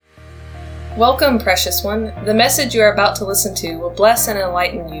Welcome, precious one. The message you are about to listen to will bless and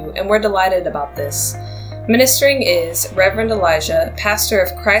enlighten you, and we're delighted about this. Ministering is Reverend Elijah, pastor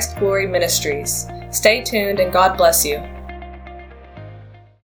of Christ Glory Ministries. Stay tuned and God bless you.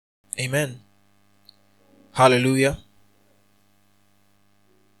 Amen. Hallelujah.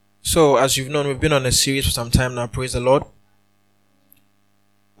 So, as you've known, we've been on a series for some time now. Praise the Lord.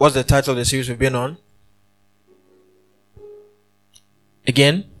 What's the title of the series we've been on?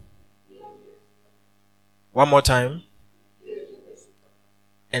 Again? One more time.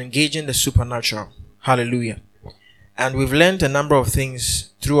 Engaging the supernatural. Hallelujah. And we've learned a number of things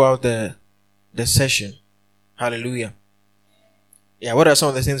throughout the session. Hallelujah. Yeah, what are some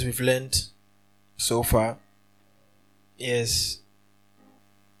of the things we've learned so far? Yes.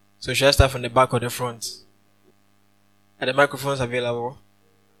 So should I start from the back or the front? Are the microphones available?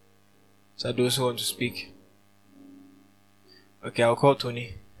 So those who want to speak. Okay, I'll call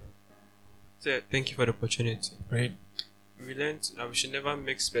Tony. So, thank you for the opportunity. Right. We learned that we should never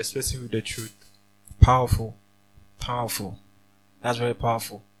mix perspective with the truth. Powerful. Powerful. That's very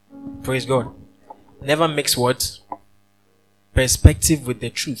powerful. Praise God. Never mix what? Perspective with the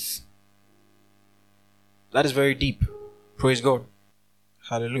truth. That is very deep. Praise God.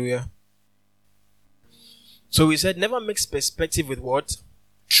 Hallelujah. So we said never mix perspective with what?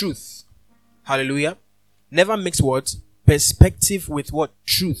 Truth. Hallelujah. Never mix what? Perspective with what?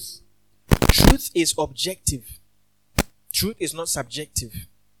 Truth. Truth is objective. Truth is not subjective.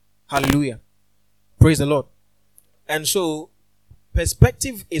 Hallelujah. Praise the Lord. And so,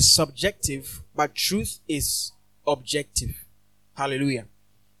 perspective is subjective, but truth is objective. Hallelujah.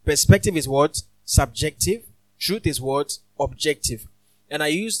 Perspective is what? Subjective. Truth is what? Objective. And I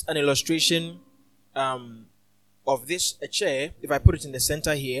used an illustration of this a chair. If I put it in the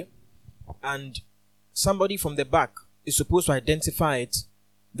center here, and somebody from the back is supposed to identify it,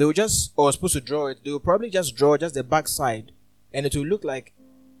 they will just, or supposed to draw it, they will probably just draw just the back side, and it will look like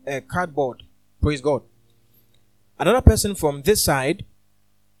a cardboard. Praise God. Another person from this side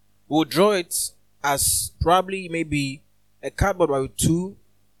will draw it as probably maybe a cardboard with two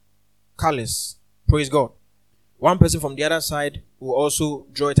colors. Praise God. One person from the other side will also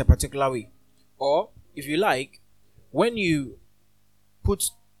draw it a particular way. Or, if you like, when you put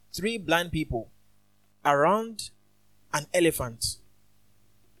three blind people around an elephant,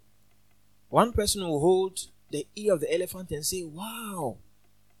 one person will hold the ear of the elephant and say, wow,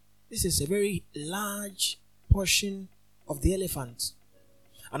 this is a very large portion of the elephant.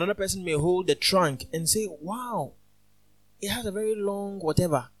 Another person may hold the trunk and say, wow, it has a very long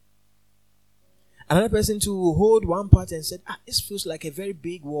whatever. Another person too will hold one part and said, this feels like a very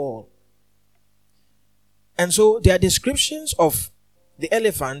big wall. And so their descriptions of the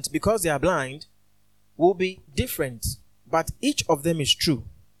elephant, because they are blind, will be different. But each of them is true.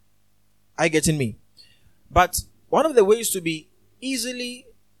 Are you getting me? But one of the ways to be easily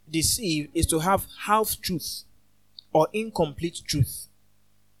deceived is to have half truth or incomplete truth.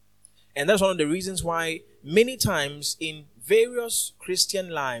 And that's one of the reasons why many times in various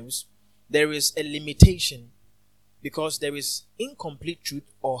Christian lives there is a limitation, because there is incomplete truth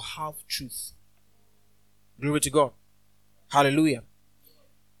or half truth. Glory to God. Hallelujah.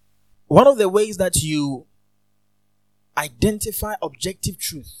 One of the ways that you identify objective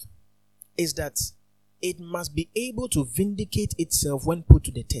truth is that it must be able to vindicate itself when put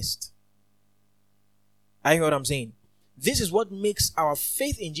to the test. I hear what I'm saying. This is what makes our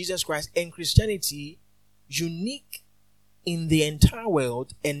faith in Jesus Christ and Christianity unique in the entire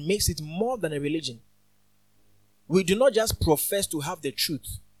world and makes it more than a religion. We do not just profess to have the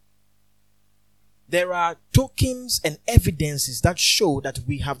truth. There are tokens and evidences that show that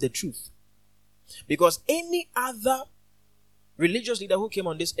we have the truth. Because any other religious leader who came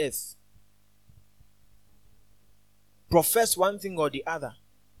on this earth professed one thing or the other,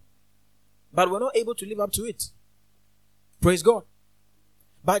 but were not able to live up to it. Praise God.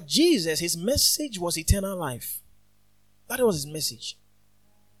 But Jesus, his message was eternal life. That was his message.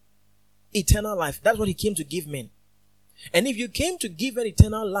 Eternal life. That's what he came to give men. And if you came to give an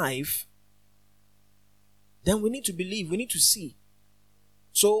eternal life, then we need to believe, we need to see.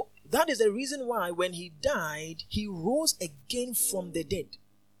 So that is the reason why when he died, he rose again from the dead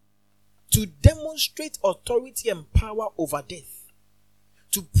to demonstrate authority and power over death,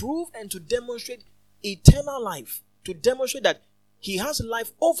 to prove and to demonstrate eternal life, to demonstrate that he has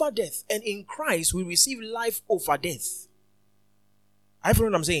life over death, and in Christ we receive life over death. I feel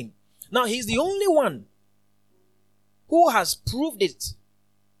what I'm saying. Now he's the only one who has proved it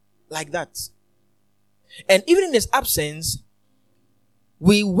like that. And even in his absence,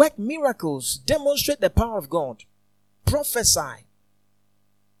 we work miracles, demonstrate the power of God, prophesy,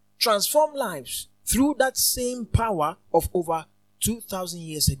 transform lives through that same power of over 2,000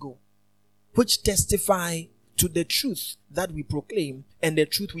 years ago, which testify to the truth that we proclaim and the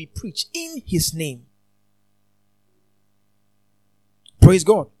truth we preach in His name. Praise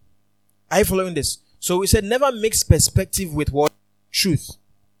God. Are you following this? So we said never mix perspective with what? Truth.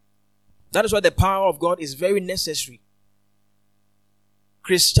 That is why the power of God is very necessary.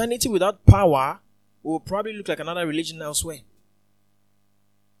 Christianity without power will probably look like another religion elsewhere.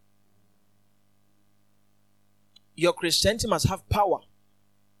 Your Christianity must have power.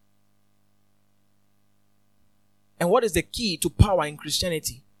 And what is the key to power in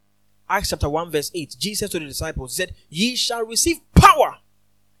Christianity? Acts chapter 1 verse 8. Jesus to the disciples said, "Ye shall receive power.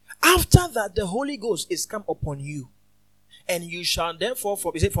 After that the Holy Ghost is come upon you. And you shall therefore,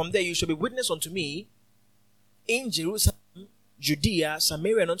 from there you shall be witness unto me in Jerusalem, Judea,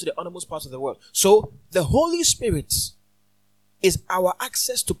 Samaria, and unto the uttermost parts of the world." So the Holy Spirit is our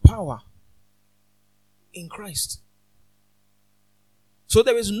access to power in Christ. So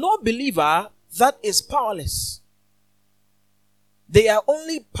there is no believer that is powerless. They are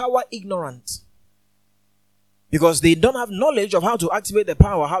only power ignorant, because they don't have knowledge of how to activate the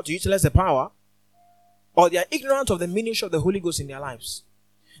power, how to utilize the power, or they are ignorant of the ministry of the Holy Ghost in their lives.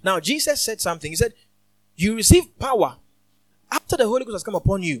 Now, Jesus said something. He said, "You receive power after the Holy Ghost has come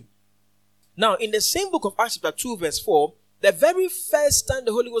upon you." Now, in the same book of Acts chapter 2 verse 4, the very first time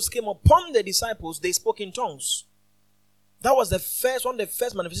the Holy Ghost came upon the disciples, they spoke in tongues. That was one of the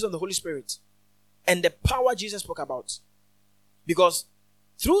first manifestations of the Holy Spirit and the power Jesus spoke about. Because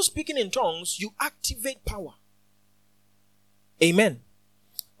through speaking in tongues, you activate power. Amen.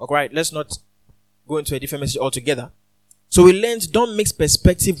 All right, let's not go into a different message altogether. So we learned, don't mix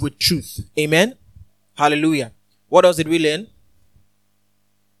perspective with truth. Amen. Hallelujah. What else did we learn?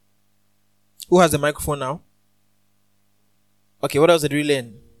 Who has the microphone now? Okay, what else did we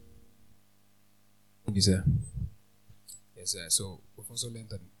learn? Thank you, sir. Yes, sir. So we've also learned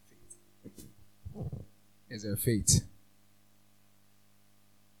that faith. Yes, sir, faith.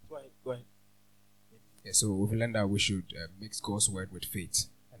 Go ahead. Yeah, so we've learned that we should mix God's word with faith,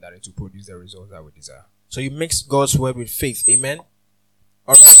 and that it will produce the results that we desire. So you mix God's word with faith. Amen.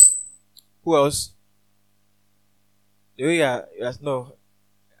 All right. Who else? No.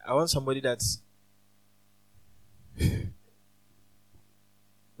 I want somebody that's... We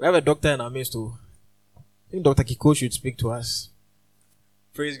have a doctor in our midst too. I think Dr. Kiko should speak to us.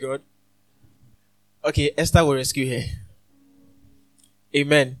 Praise God. Okay, Esther will rescue her.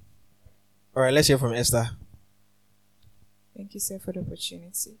 Amen. All right, let's hear from Esther. Thank you, sir, for the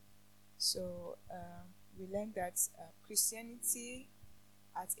opportunity. So, we learned that Christianity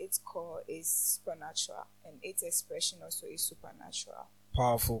at its core is supernatural, and its expression also is supernatural.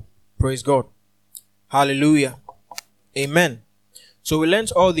 Powerful. Praise God. Hallelujah. Amen. So we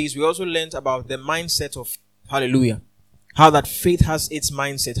learned all these. We also learned about the mindset of hallelujah. How that faith has its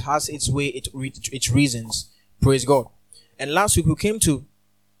mindset, has its way, its reasons. Praise God. And last week we came to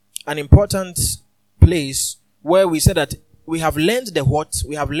an important place where we said that we have learned the what,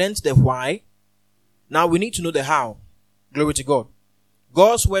 we have learned the why. Now we need to know the how. Glory to God.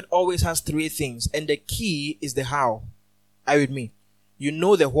 God's word always has three things, and the key is the how. Are you with me? You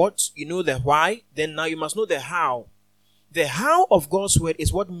know the what, you know the why, then now you must know the how. The how of God's word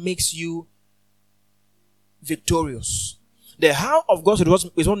is what makes you victorious. The how of God's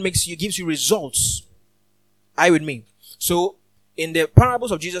word is what gives you results. Are you with me? So, in the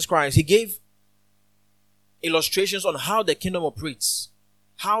parables of Jesus Christ, he gave illustrations on how the kingdom operates,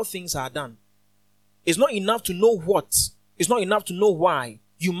 how things are done. It's not enough to know what. It's not enough to know why.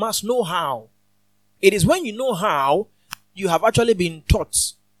 You must know how. It is when you know how, you have actually been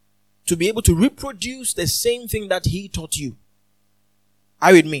taught to be able to reproduce the same thing that he taught you.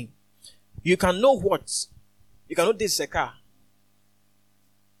 Are you with me? You can know what. You can know this is a car.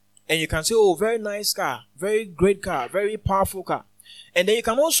 And you can say, oh, very nice car, very great car, very powerful car. And then you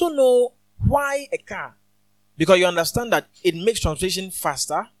can also know why a car. Because you understand that it makes transportation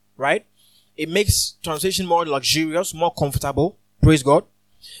faster, right? It makes transportation more luxurious, more comfortable. Praise God.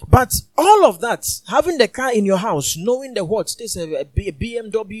 But all of that, having the car in your house, knowing the what, this is a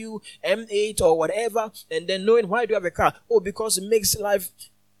BMW M8 or whatever, and then knowing why do you have a car? Oh, because it makes life,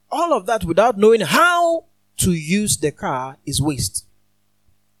 all of that without knowing how to use the car is waste.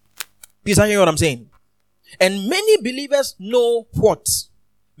 Please, I hear what I'm saying. And many believers know what.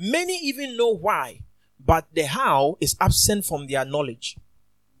 Many even know why. But the how is absent from their knowledge.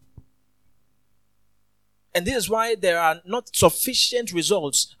 And this is why there are not sufficient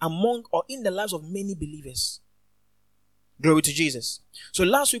results among or in the lives of many believers. Glory to Jesus. So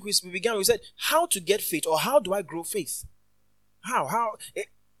last week we said, how to get faith, or how do I grow faith? How?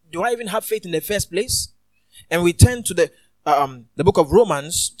 do I even have faith in the first place? And we turn to the book of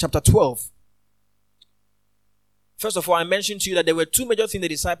Romans, chapter 12. First of all, I mentioned to you that there were two major things the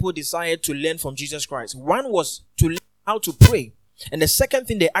disciples desired to learn from Jesus Christ. One was to learn how to pray. And the second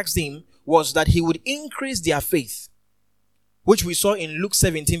thing they asked him was that he would increase their faith, which we saw in Luke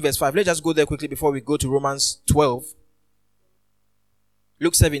 17 verse 5. Let's just go there quickly before we go to Romans 12.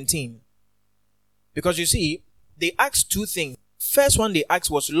 Luke 17. Because you see, they asked two things. First one they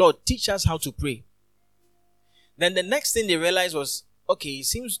asked was, Lord, teach us how to pray. Then the next thing they realized was, okay, it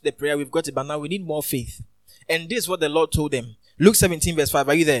seems the prayer we've got it, but now we need more faith. And this is what the Lord told them. Luke 17 verse 5.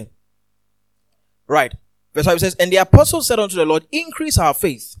 Are you there? Right. Verse 5 says, and the apostles said unto the Lord, increase our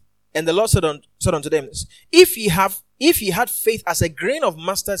faith. And the Lord said unto them, if ye had faith as a grain of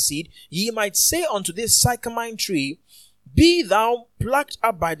mustard seed, ye might say unto this sycamore tree, be thou plucked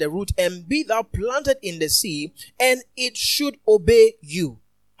up by the root, and be thou planted in the sea, and it should obey you.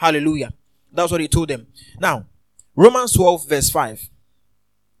 Hallelujah. That's what he told them. Now, Romans 12 verse 5.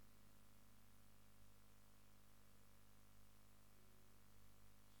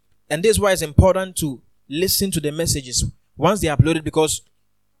 And this is why it's important to listen to the messages once they are uploaded, because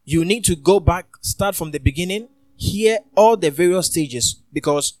you need to go back, start from the beginning, hear all the various stages,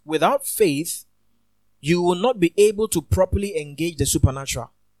 because without faith, you will not be able to properly engage the supernatural.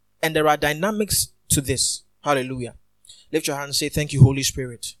 And there are dynamics to this. Hallelujah. Lift your hand and say, thank you, Holy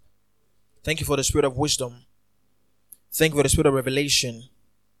Spirit. Thank you for the spirit of wisdom. Thank you for the spirit of revelation.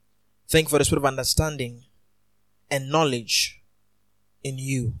 Thank you for the spirit of understanding and knowledge in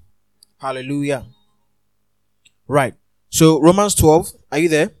you. Hallelujah. Right. So Romans 12, are you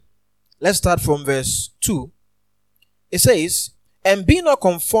there? Let's start from verse 2. It says, and be not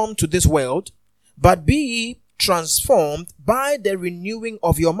conformed to this world, but be ye transformed by the renewing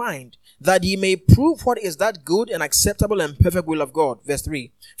of your mind, that ye may prove what is that good and acceptable and perfect will of God. Verse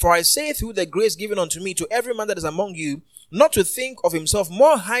 3. For I say through the grace given unto me to every man that is among you, not to think of himself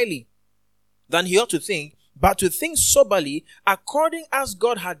more highly than he ought to think, but to think soberly, according as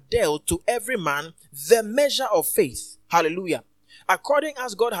God had dealt to every man the measure of faith. Hallelujah. According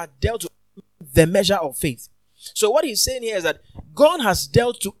as God had dealt to the measure of faith. So what he's saying here is that God has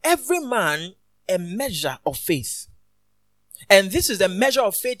dealt to every man a measure of faith. And this is the measure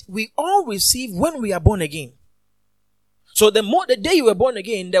of faith we all receive when we are born again. So the day you were born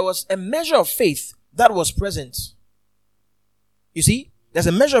again, there was a measure of faith that was present. You see, there's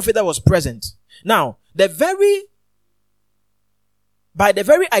a measure of faith that was present. Now, by the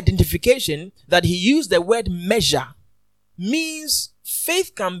very identification that he used the word measure means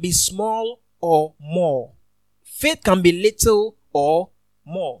faith can be small or more. Faith can be little or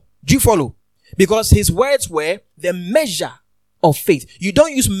more. Do you follow? Because his words were the measure of faith. You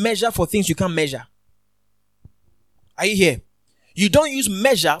don't use measure for things you can't measure. Are you here? You don't use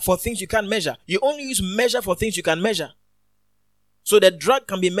measure for things you can't measure. You only use measure for things you can measure. So the drug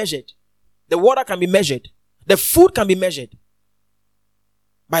can be measured. The water can be measured. The food can be measured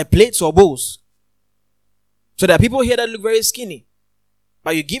by plates or bowls. So there are people here that look very skinny,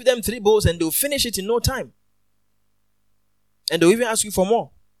 but you give them 3 bowls and they'll finish it in no time. And they'll even ask you for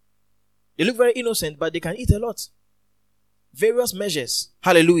more. They look very innocent, but they can eat a lot. Various measures.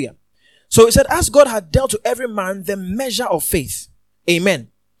 Hallelujah. So he said, as God had dealt to every man the measure of faith. Amen.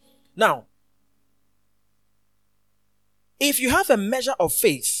 Now, if you have a measure of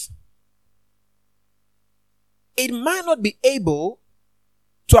faith, it might not be able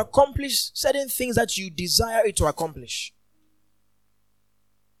to accomplish certain things that you desire it to accomplish.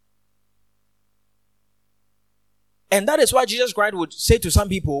 And that is why Jesus Christ would say to some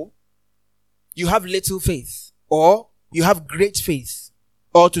people, you have little faith, or you have great faith.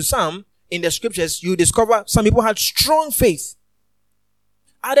 Or to some, in the scriptures, you discover some people had strong faith.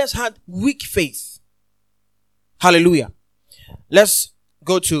 Others had weak faith. Hallelujah. Let's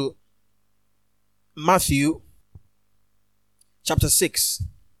go to Matthew chapter 6.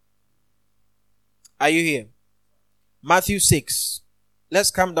 Are you here? Matthew 6.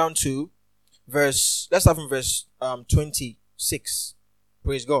 Let's come down to let's start from verse 26.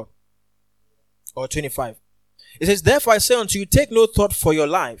 Praise God. Or 25. It says, therefore I say unto you, take no thought for your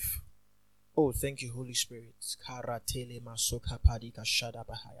life. Oh, thank you, Holy Spirit.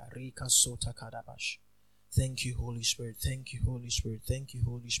 Thank you, Holy Spirit. Thank you, Holy Spirit. Thank you,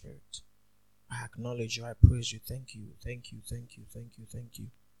 Holy Spirit. I acknowledge you. I praise you. Thank you. Thank you. Thank you. Thank you. Thank you.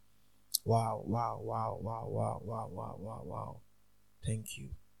 Wow. Wow. Wow. Wow. Wow. Wow. Wow. Wow. Wow. Thank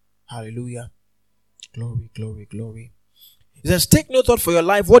you. Hallelujah. Glory. Glory. Glory. It says, take no thought for your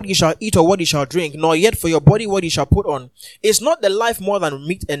life, what ye shall eat or what ye shall drink, nor yet for your body what ye shall put on. Is not the life more than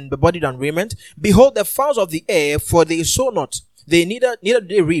meat and the body than raiment? Behold the fowls of the air, for they sow not, They neither do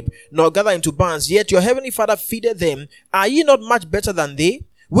they reap, nor gather into barns, yet your heavenly Father feedeth them. Are ye not much better than they?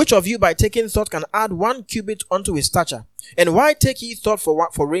 Which of you by taking thought can add 1 cubit unto his stature? And why take ye thought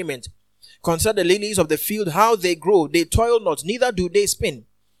for raiment? Consider the lilies of the field, how they grow. They toil not, neither do they spin.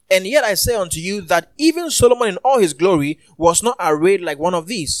 And yet I say unto you that even Solomon in all his glory was not arrayed like one of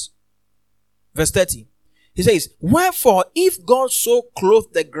these. Verse 30. He says, wherefore, if God so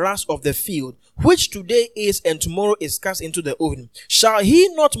clothe the grass of the field, which today is and tomorrow is cast into the oven, shall he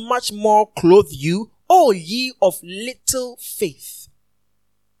not much more clothe you, O ye of little faith?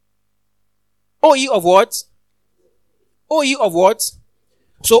 O ye of what? O ye of what?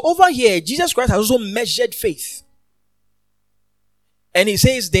 So over here, Jesus Christ has also measured faith. And he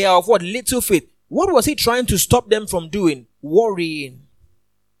says they are of what? Little faith. What was he trying to stop them from doing? Worrying.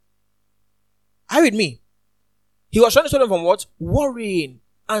 Are you with me? He was trying to stop them from what? Worrying,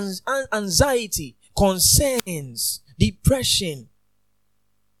 anxiety, concerns, depression.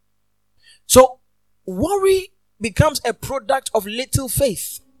 So, worry becomes a product of little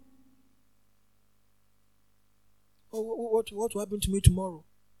faith. Oh, what will happen to me tomorrow?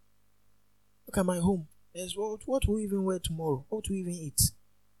 Look at my home. What will we even wear tomorrow? What will we even eat?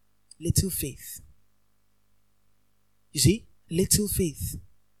 Little faith. You see? Little faith.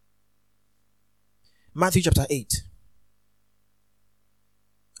 Matthew chapter 8.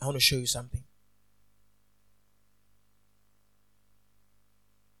 I want to show you something.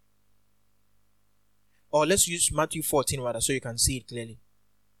 Or let's use Matthew 14 rather, so you can see it clearly.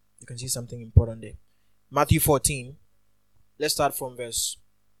 You can see something important there. Matthew 14. Let's start from verse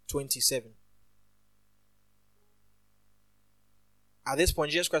 27. At this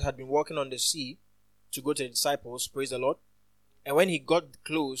point, Jesus Christ had been walking on the sea to go to the disciples. Praise the Lord. And when he got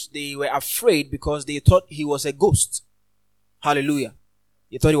close, they were afraid because they thought he was a ghost. Hallelujah.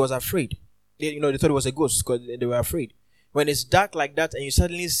 They thought he was afraid. They thought he was a ghost because they were afraid. When it's dark like that and you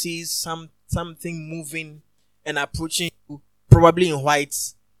suddenly see something moving and approaching you, probably in white,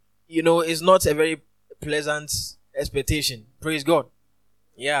 it's not a very pleasant expectation. Praise God.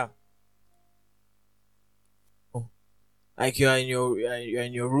 Yeah. Like you're in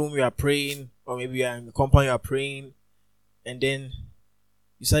your room, you are praying, or maybe you're in the compound, you are praying, and then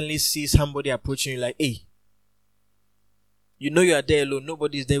you suddenly see somebody approaching you like, hey, you are there alone,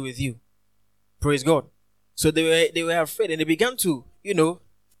 nobody's there with you. Praise God. So they were afraid, and they began to,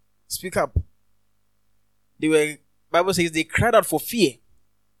 speak up. Bible says they cried out for fear.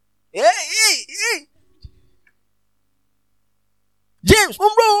 Hey. James,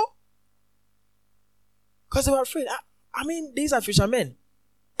 bro. Because they were afraid. I mean, these are fishermen.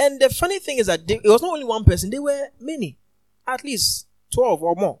 And the funny thing is that it was not only one person, they were many. At least 12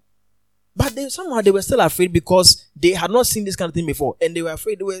 or more. But somehow they were still afraid because they had not seen this kind of thing before. And they were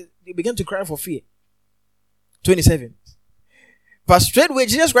afraid. They began to cry for fear. 27. But straightway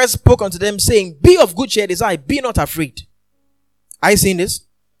Jesus Christ spoke unto them, saying, be of good cheer, it is I, be not afraid. Are you seeing this?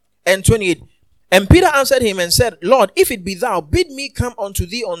 And 28. And Peter answered him and said, Lord, if it be thou, bid me come unto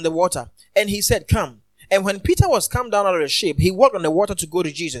thee on the water. And he said, come. And when Peter was come down out of the ship, he walked on the water to go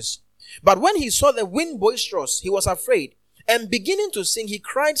to Jesus. But when he saw the wind boisterous, he was afraid. And beginning to sink, he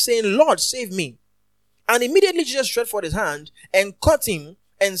cried, saying, Lord, save me. And immediately Jesus stretched forth his hand and caught him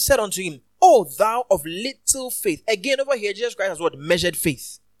and said unto him, O thou of little faith. Again over here, Jesus Christ has what? Measured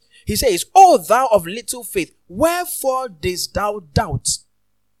faith. He says, O thou of little faith, wherefore didst thou doubt?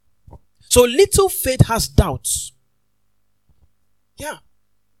 So little faith has doubts. Yeah.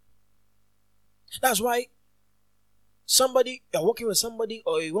 That's why you're working with somebody,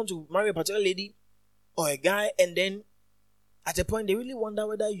 or you want to marry a particular lady or a guy, and then at a point they really wonder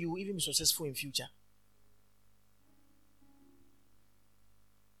whether you will even be successful in future.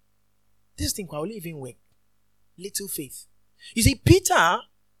 This thing will even work. Little faith. You see, Peter,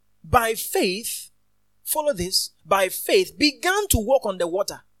 by faith, follow this, by faith began to walk on the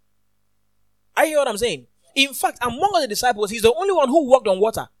water. I hear what I'm saying. In fact, among the disciples, he's the only one who walked on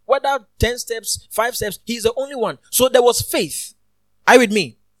water. Whether 10 steps, 5 steps, he's the only one. So there was faith. Are you with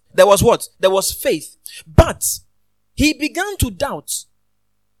me? There was what? There was faith. But he began to doubt.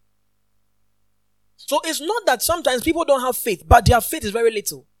 So it's not that sometimes people don't have faith, but their faith is very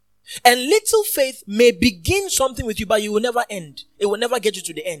little. And little faith may begin something with you, but you will never end. It will never get you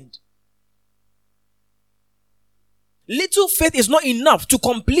to the end. Little faith is not enough to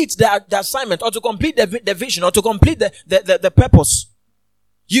complete the assignment, or to complete the vision, or to complete the purpose.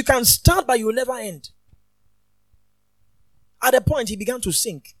 You can start, but you will never end. At a point, he began to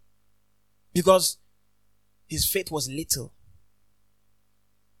sink because his faith was little.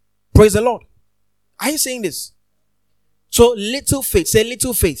 Praise the Lord. Are you saying this? So little faith. Say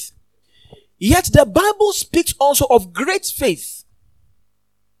little faith. Yet the Bible speaks also of great faith.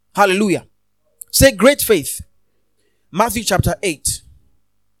 Hallelujah. Say great faith. Matthew chapter 8.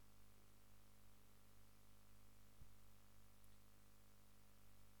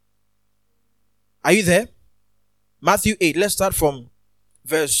 Are you there? Matthew 8. Let's start from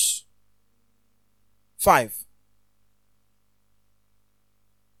verse 5.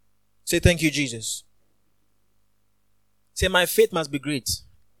 Say thank you, Jesus. Say my faith must be great.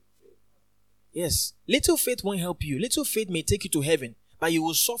 Yes. Little faith won't help you. Little faith may take you to heaven, but you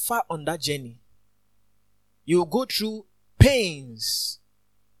will suffer on that journey. You will go through pains.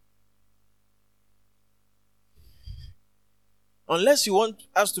 Unless you want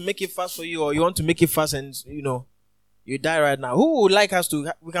us to make it fast for you, or you want to make it fast and, you die right now. Who would like us to?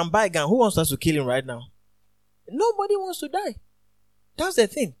 We can buy a gun. Who wants us to kill him right now? Nobody wants to die. That's the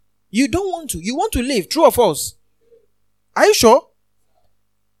thing. You don't want to. You want to live. True or false? Are you sure?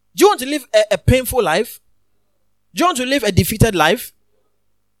 Do you want to live a painful life? Do you want to live a defeated life?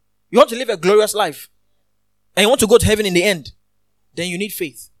 You want to live a glorious life? And you want to go to heaven in the end? Then you need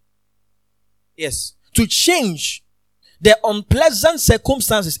faith. Yes. To change the unpleasant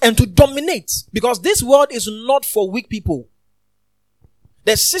circumstances and to dominate. Because this world is not for weak people.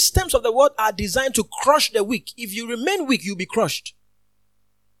 The systems of the world are designed to crush the weak. If you remain weak, you'll be crushed.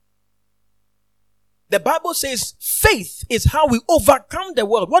 The Bible says faith is how we overcome the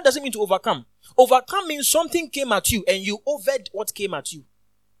world. What does it mean to overcome? Overcome means something came at you and you overcame what came at you.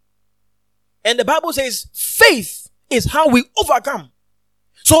 And the Bible says faith is how we overcome.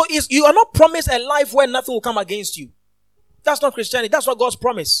 So you are not promised a life where nothing will come against you. That's not Christianity. That's not God's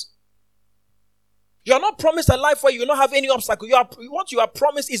promise. You are not promised a life where you will not have any obstacle. What you are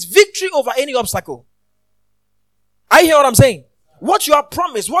promised is victory over any obstacle. I hear what I'm saying. What you are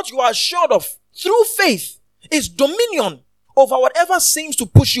promised, what you are assured of through faith is dominion over whatever seems to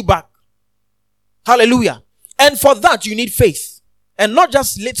push you back. Hallelujah. And for that you need faith. And not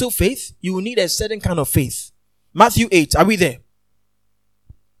just little faith, you will need a certain kind of faith. Matthew 8, are we there?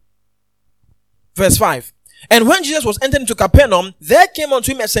 Verse 5. And when Jesus was entering into Capernaum, there came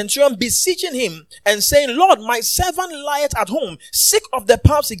unto him a centurion beseeching him and saying, Lord, my servant lieth at home, sick of the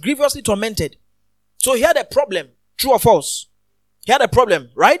palsy, grievously tormented. So he had a problem. True or false? He had a problem,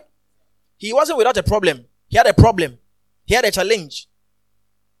 right? He wasn't without a problem. He had a problem. He had a challenge.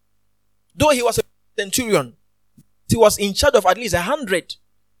 Though he was a centurion, he was in charge of at least 100.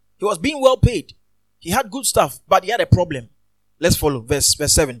 He was being well paid. He had good stuff, but he had a problem. Let's follow. Verse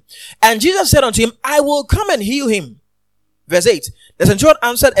 7. And Jesus said unto him, I will come and heal him. Verse 8. The centurion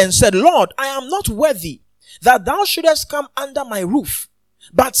answered and said, Lord, I am not worthy that thou shouldest come under my roof,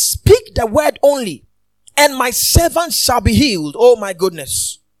 but speak the word only, and my servant shall be healed. Oh my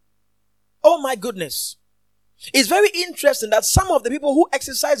goodness. Oh my goodness. It's very interesting that some of the people who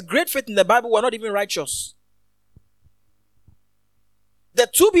exercised great faith in the Bible were not even righteous. The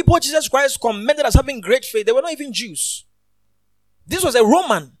two people Jesus Christ commended as having great faith, they were not even Jews. This was a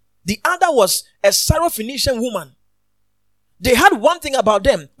Roman. The other was a Syrophoenician woman. They had one thing about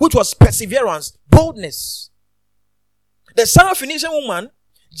them, which was perseverance, boldness. The Syrophoenician woman,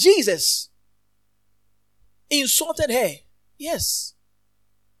 Jesus insulted her. Yes.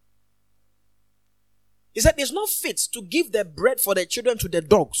 He said, it's not fit to give the bread for the children to the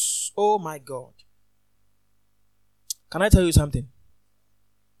dogs. Oh my God. Can I tell you something?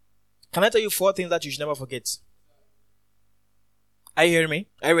 Can I tell you 4 things that you should never forget? Are you hearing me?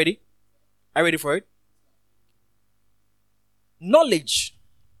 Are you ready? Are you ready for it? Knowledge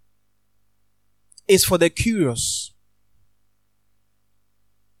is for the curious.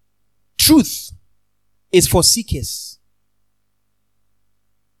 Truth is for seekers.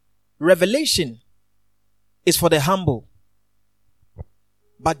 Revelation is for the humble.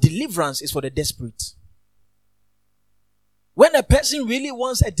 But deliverance is for the desperate. When a person really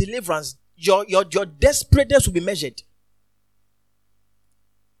wants a deliverance, your desperateness will be measured.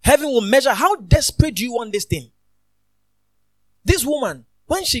 Heaven will measure how desperate do you want this thing. This woman,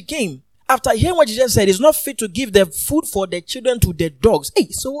 when she came, after hearing what Jesus said, it's not fit to give the food for the children to the dogs.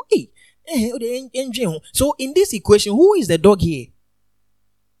 So in this equation, who is the dog here?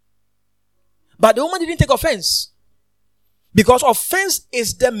 But the woman didn't take offense. Because offense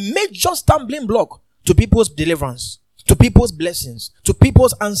is the major stumbling block to people's deliverance, to people's blessings, to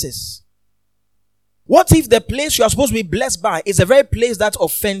people's answers. What if the place you are supposed to be blessed by is the very place that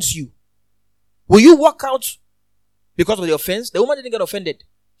offends you? Will you walk out because of the offense? The woman didn't get offended.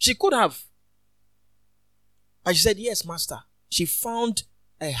 She could have. And she said, yes, master. She found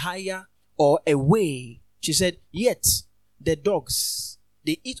a higher or a way. She said, yet the dogs,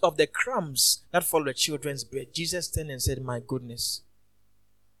 they eat of the crumbs that follow the children's bread. Jesus turned and said, my goodness.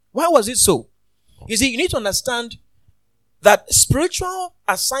 Why was it so? You see, you need to understand that spiritual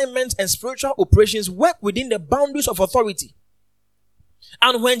assignments and spiritual operations work within the boundaries of authority.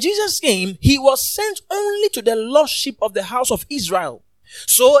 And when Jesus came, he was sent only to the lost sheep of the house of Israel.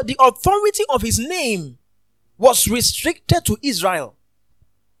 So the authority of his name was restricted to Israel.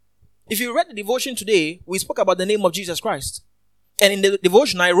 If you read the devotion today, we spoke about the name of Jesus Christ. And in the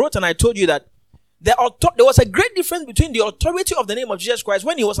devotion, I wrote and I told you that there was a great difference between the authority of the name of Jesus Christ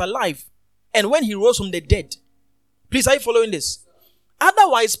when he was alive and when he rose from the dead. Please, are you following this?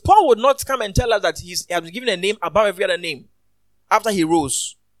 Otherwise, Paul would not come and tell us that he has been given a name above every other name after he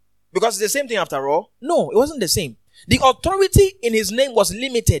rose. Because it's the same thing after all. No, it wasn't the same. The authority in his name was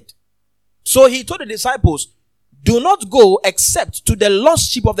limited. So he told the disciples, do not go except to the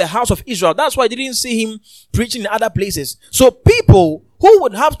lost sheep of the house of Israel. That's why I didn't see him preaching in other places. So people who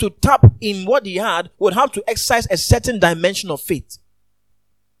would have to tap in what he had would have to exercise a certain dimension of faith.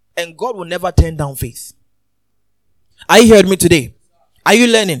 And God will never turn down faith. Are you hearing me today? Are you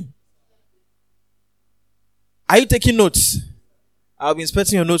learning? Are you taking notes? I'll be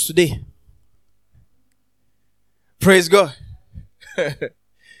inspecting your notes today. Praise God.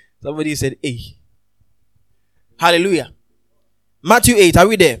 Somebody said, hey. Hallelujah. Matthew 8, are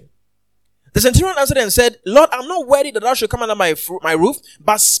we there? The centurion answered and said, Lord, I'm not worthy that thou should come under my roof,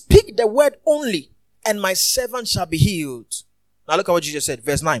 but speak the word only, and my servant shall be healed. Now look at what Jesus said,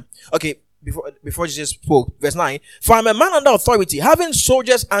 verse 9. Okay, before Jesus spoke, verse 9. For I'm a man under authority, having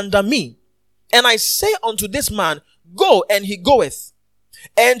soldiers under me. And I say unto this man, go, and he goeth.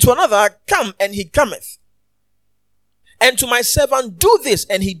 And to another, come, and he cometh. And to my servant, do this,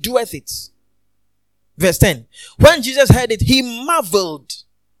 and he doeth it. Verse 10. When Jesus heard it, he marveled.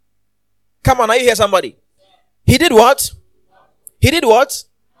 Come on, are you here, somebody? He did what? He did what?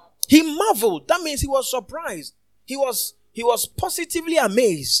 He marveled. That means he was surprised. He was positively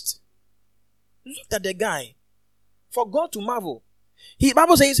amazed. Look at the guy. For God to marvel. The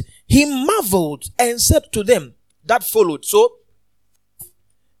Bible says, he marveled and said to them that followed. So,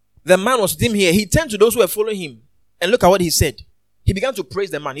 the man was with him here. He turned to those who were following him. And look at what he said. He began to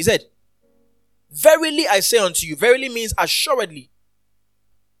praise the man. He said, verily I say unto you. Verily means assuredly.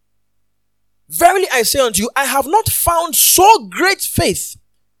 Verily I say unto you, I have not found so great faith.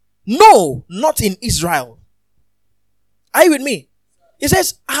 No, not in Israel. Are you with me? He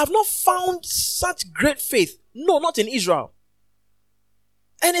says, I have not found such great faith. No, not in Israel.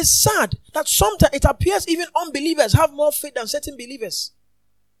 And it's sad that sometimes it appears even unbelievers have more faith than certain believers.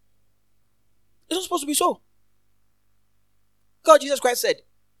 It's not supposed to be so. God, Jesus Christ said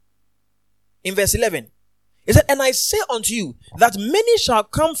in verse 11, he said, and I say unto you that many shall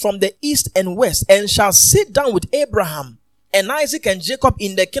come from the east and west and shall sit down with Abraham and Isaac and Jacob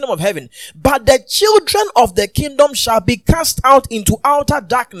in the kingdom of heaven. But the children of the kingdom shall be cast out into outer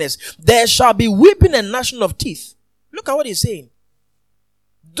darkness. There shall be weeping and gnashing of teeth. Look at what he's saying.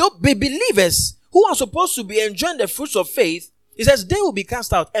 The believers who are supposed to be enjoying the fruits of faith, he says they will be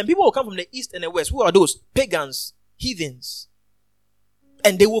cast out. And people will come from the east and the west. Who are those? Pagans, heathens.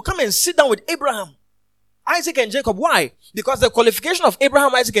 And they will come and sit down with Abraham, Isaac and Jacob. Why? Because the qualification of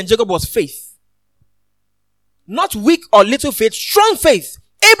Abraham, Isaac and Jacob was faith. Not weak or little faith, strong faith.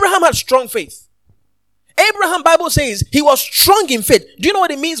 Abraham had strong faith. Abraham, Bible says, he was strong in faith. Do you know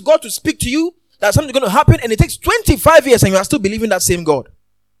what it means, God to speak to you? That something's going to happen and it takes 25 years and you are still believing that same God.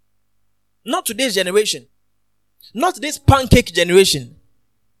 Not today's generation. Not this pancake generation.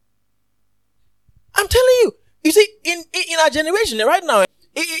 I'm telling you. You see, in our generation right now,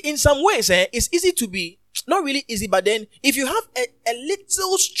 in some ways, it's easy to be, not really easy, but then if you have a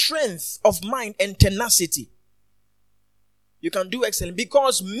little strength of mind and tenacity, you can do excellent,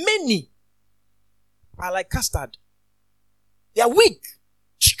 because many are like custard. They are weak.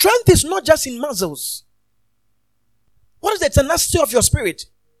 Strength is not just in muscles. What is the tenacity of your spirit?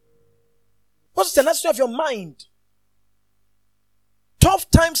 What's the tenacity of your mind? Tough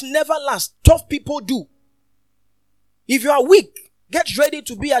times never last. Tough people do. If you are weak, get ready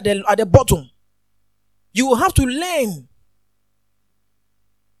to be at the bottom. You will have to learn.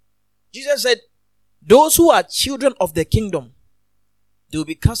 Jesus said, those who are children of the kingdom, they will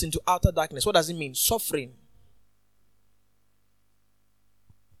be cast into outer darkness. What does it mean? Suffering.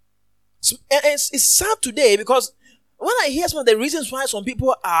 It's sad today because when I hear some of the reasons why some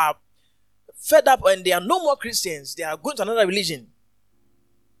people are fed up and they are no more Christians, they are going to another religion,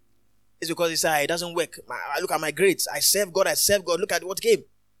 it's because they say, it doesn't work. I look at my grades. I serve God. Look at what came.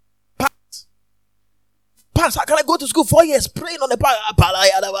 Pass. How can I go to school 4 years praying on the pass?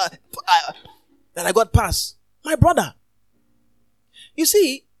 Then I got pass. My brother. You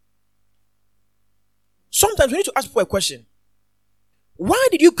see, sometimes we need to ask people a question. Why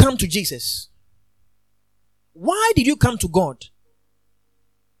did you come to Jesus? Why did you come to God?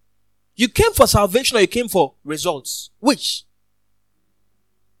 You came for salvation or you came for results? Which?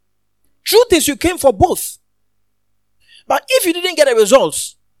 Truth is you came for both. But if you didn't get the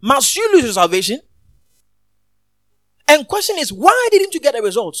results, must you lose your salvation? And question is, why didn't you get the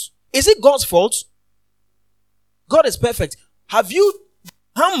results? Is it God's fault? God is perfect. Have you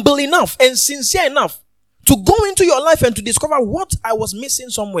humble enough and sincere enough to go into your life and to discover what I was missing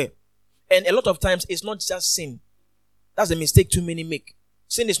somewhere? And a lot of times it's not just sin. That's a mistake too many make.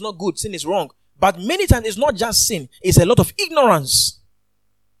 Sin is not good. Sin is wrong. But many times it's not just sin. It's a lot of ignorance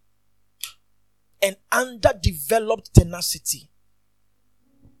and underdeveloped tenacity.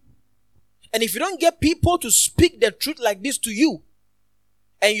 And if you don't get people to speak the truth like this to you,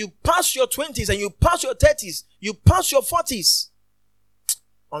 and you pass your 20s and you pass your 30s, you pass your 40s,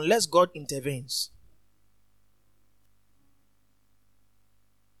 unless God intervenes.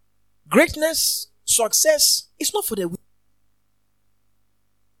 Greatness, success, it's not for the weak.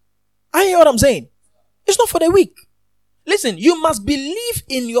 I hear what I'm saying. It's not for the weak. Listen, you must believe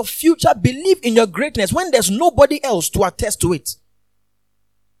in your future, believe in your greatness when there's nobody else to attest to it.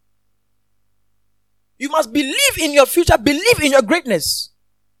 You must believe in your future, believe in your greatness.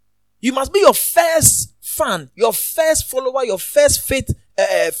 You must be your first fan, your first follower, your first faith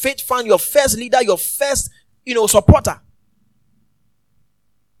fan, your first leader, your first, supporter.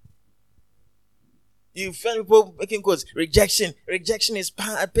 You find people making quotes. Rejection is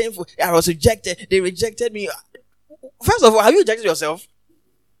painful. I was rejected. They rejected me. First of all, have you rejected yourself?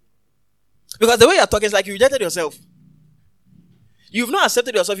 Because the way you're talking is like you rejected yourself. You've not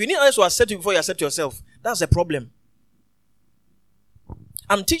accepted yourself. You need others to accept you before you accept yourself. That's a problem.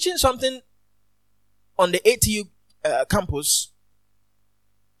 I'm teaching something on the ATU campus,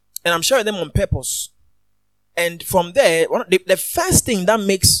 and I'm sharing them on purpose. And from there, the first thing that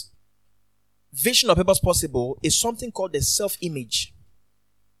makes vision or purpose possible is something called the self-image.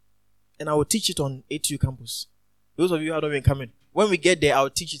 And I will teach it on ATU campus. Those of you who have not been coming, when we get there, I'll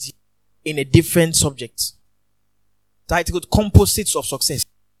teach it in a different subject titled Composites of Success.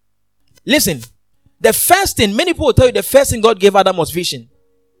 Listen, the first thing, many people will tell you the first thing God gave Adam was vision.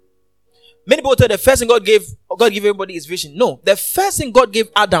 Many people tell you the first thing God gave everybody is vision. No, the first thing God gave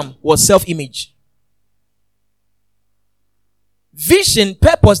Adam was self-image. Vision,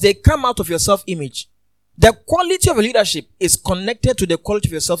 purpose, they come out of your self-image. The quality of your leadership is connected to the quality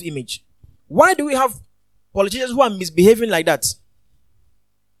of your self-image. Why do we have politicians who are misbehaving like that?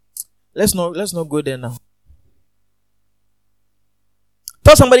 Let's not go there now.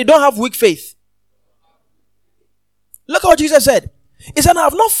 Tell somebody, don't have weak faith. Look at what Jesus said. He said, I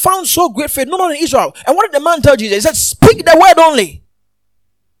have not found so great faith, not in Israel. And what did the man tell Jesus? He said, speak the word only.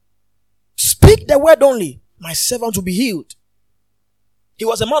 Speak the word only. My servant will be healed. He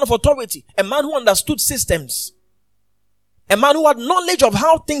was a man of authority, a man who understood systems, a man who had knowledge of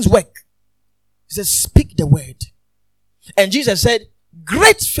how things work. He said, speak the word. And Jesus said,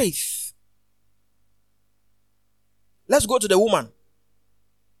 great faith. Let's go to the woman.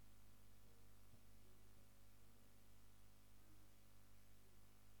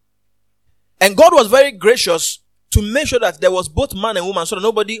 And God was very gracious to make sure that there was both man and woman so that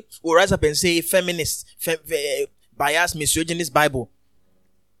nobody will rise up and say feminist, biased, misogynist Bible.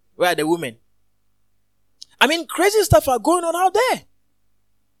 Where are the women? I mean, crazy stuff are going on out there.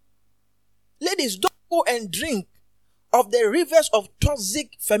 Ladies, don't go and drink of the rivers of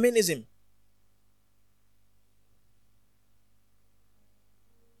toxic feminism.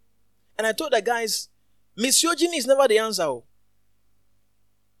 And I told the guys, misogyny is never the answer.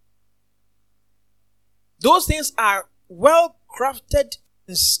 Those things are well-crafted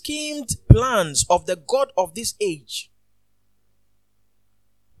and schemed plans of the God of this age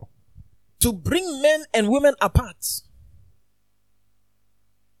to bring men and women apart.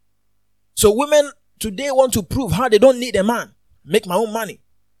 So women today want to prove how they don't need a man. Make my own money.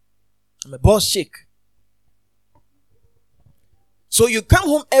 I'm a boss chick. So you come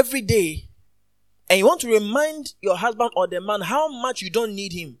home every day and you want to remind your husband or the man how much you don't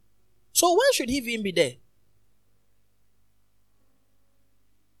need him. So why should he even be there?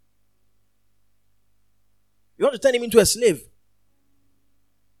 You want to turn him into a slave?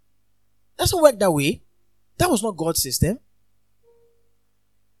 Doesn't work that way. That was not God's system.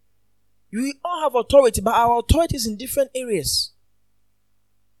 We all have authority, but our authority is in different areas.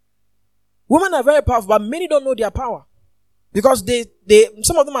 Women are very powerful, but many don't know their power. Because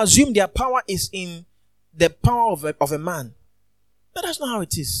some of them assume their power is in the power of a man. But that's not how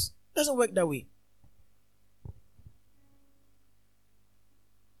it is. It doesn't work that way.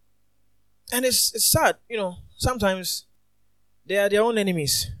 And it's sad, sometimes they are their own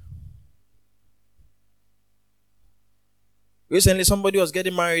enemies. Recently, somebody was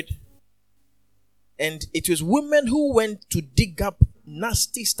getting married, and it was women who went to dig up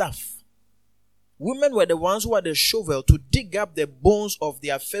nasty stuff. Women were the ones who had the shovel to dig up the bones of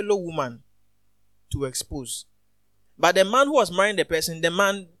their fellow woman to expose. But the man who was marrying the person,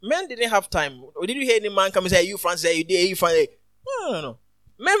 men didn't have time. Or did you hear any man come and say, you Francis, you did, you Francis? No.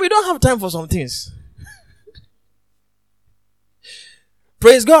 Men, we don't have time for some things.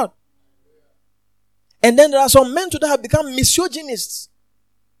 Praise God. And then there are some men today have become misogynists.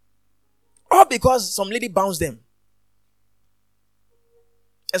 All because some lady bounced them.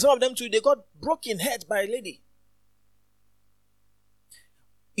 And some of them too, they got broken heads by a lady.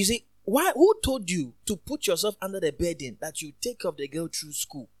 You see, who told you to put yourself under the burden that you take off the girl through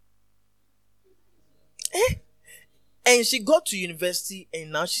school? And she got to university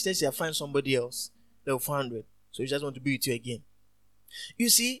and now she says she'll find somebody else. They'll find it. So she just want to be with you again. You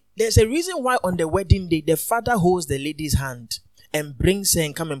see, there's a reason why on the wedding day, the father holds the lady's hand and brings her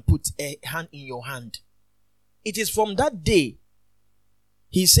and come and put a hand in your hand. It is from that day,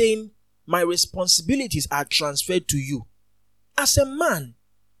 he's saying, my responsibilities are transferred to you. As a man,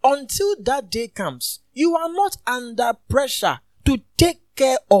 until that day comes, you are not under pressure to take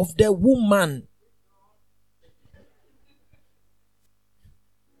care of the woman.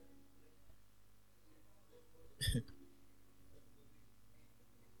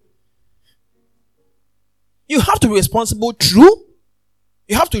 You have to be responsible, true.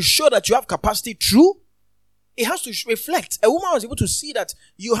 You have to show that you have capacity, true. It has to reflect. A woman was able to see that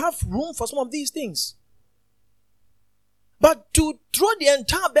you have room for some of these things. But to throw the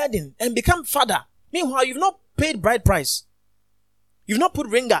entire burden and become father, meanwhile, you've not paid bride price. You've not put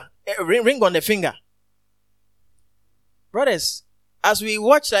ring on the finger. Brothers, as we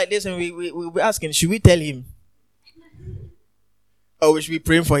watch like this and we'll be asking, should we tell him? Or should we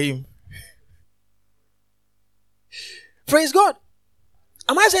pray for him? Praise God.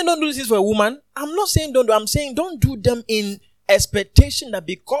 Am I saying don't do this for a woman? I'm not saying don't do. I'm saying don't do them in expectation that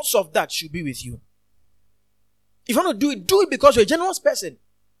because of that she'll be with you. If you want to do it because you're a generous person.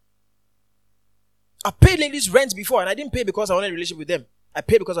 I paid ladies rent before and I didn't pay because I wanted a relationship with them. I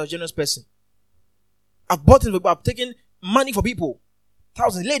paid because I was a generous person. I've bought it, I've taken money for people.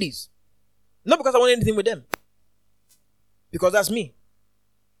 Thousands, ladies. Not because I wanted anything with them. Because that's me.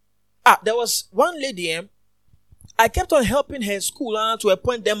 There was one lady, I kept on helping her school to a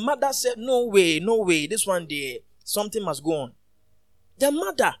point the mother said, no way, this one day, something must go on. The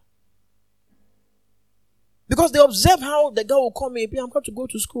mother. Because they observe how the girl will call me, I'm going to go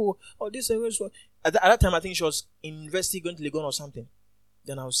to school, or this and so. At that time, I think she was in university going to Legon or something.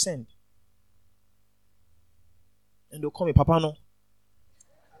 Then I was sent. And they'll call me, Papa no.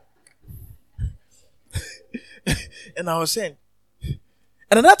 And I was sent.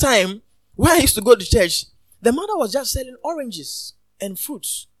 And at that time, when I used to go to church, the mother was just selling oranges and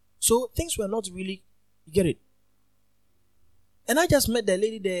fruits. So things were not really, you get it. And I just met the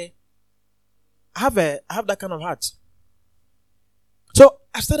lady there. I have that kind of heart. So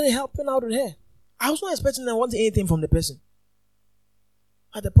I started helping out with her. I was not expecting them wanting anything from the person.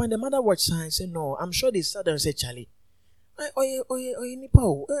 At the point, the mother watched her and said, no, I'm sure they sat there and said, Charlie,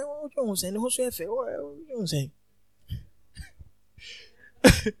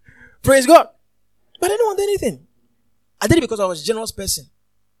 praise God. But I didn't want anything. I did it because I was a generous person.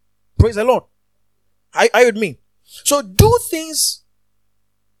 Praise the Lord. Are you with me? So do things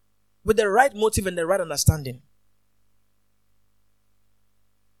with the right motive and the right understanding.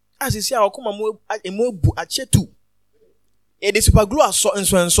 As you see, I'll come a chetu. It super glue and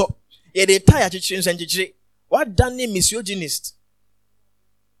so. Yeah, they tie a chicken and chichi. What damn misogynist?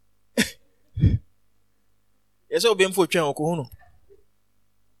 Yes, I'll be in for Okohono.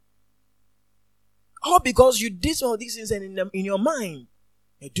 All because you did some of these things and in your mind,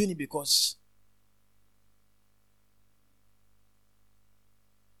 you're doing it because.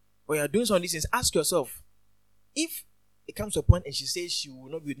 When you're doing some of these things, ask yourself, if it comes to a point and she says she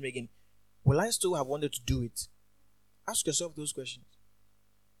will not be with me again, will I still have wanted to do it? Ask yourself those questions.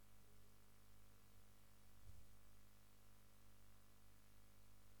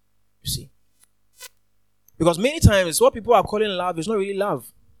 You see? Because many times what people are calling love is not really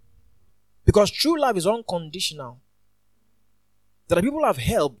love. Because true love is unconditional. There are people I've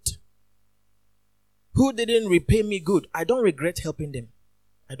helped who didn't repay me good. I don't regret helping them.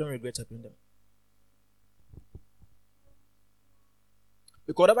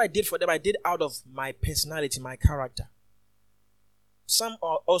 Because whatever I did for them, I did out of my personality, my character. Some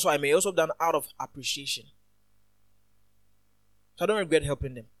also I may also have done out of appreciation. So I don't regret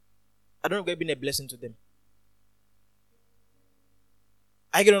helping them. I don't regret being a blessing to them.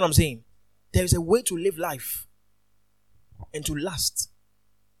 I get what I'm saying. There is a way to live life. and to last.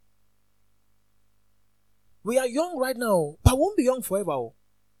 We are young right now, but won't be young forever.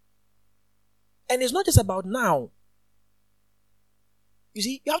 And it's not just about now. You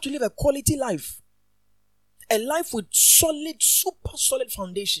see, you have to live a quality life. A life with solid, super solid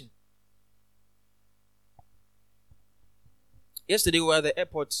foundation. Yesterday we were at the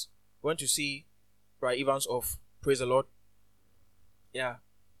airport. Went to see Brother Evans off. Praise the Lord. Yeah.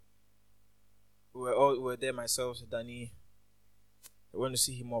 We were there, myself, Danny. I went to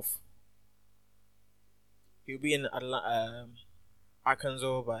see him off. He'll be in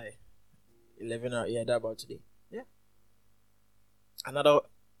Arkansas by 11 or that about today. Yeah. Another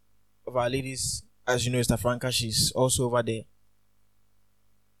of our ladies, as you know, Sister Franca, she's also over there.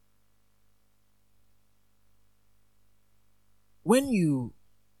 When you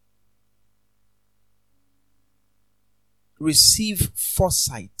receive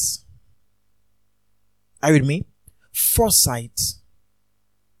foresight, are you with me? Foresight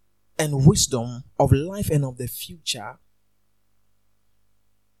and wisdom of life and of the future.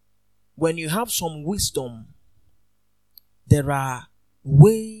 When you have some wisdom, there are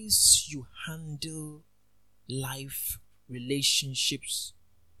ways you handle life, relationships,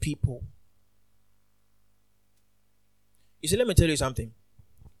 people. You see, let me tell you something.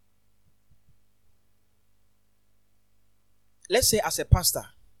 Let's say as a pastor,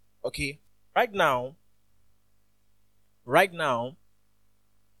 okay, right now,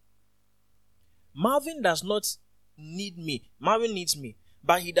 Marvin does not need me. Marvin needs me.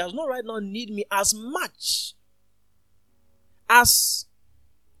 But he does not right now need me as much as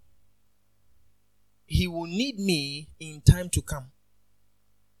he will need me in time to come.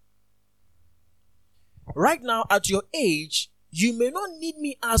 Right now, at your age, you may not need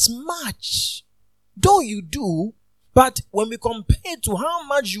me as much. Though you do, but when we compare to how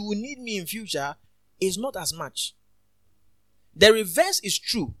much you will need me in future, it's not as much. The reverse is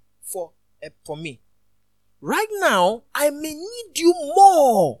true for me. Right now, I may need you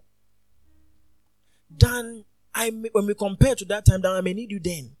more than when we compare to that time, than I may need you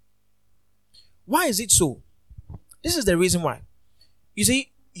then. Why is it so? This is the reason why. You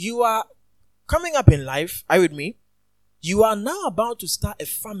see, you are coming up in life, are you with me? You are now about to start a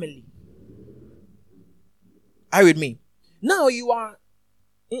family. Are you with me? Now you are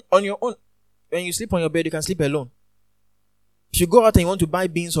on your own. When you sleep on your bed, you can sleep alone. If you go out and you want to buy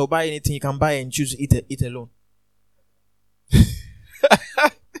beans or buy anything, you can buy and choose to eat alone.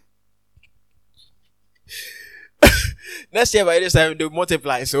 Next year by this time they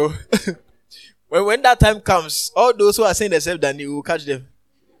multiply. So when that time comes, all those who are saying themselves, then you will catch them.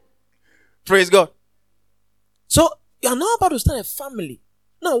 Praise God. So you are now about to start a family.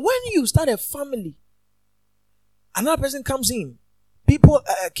 Now, when you start a family, another person comes in. People,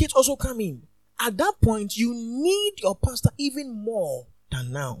 kids also come in. At that point, you need your pastor even more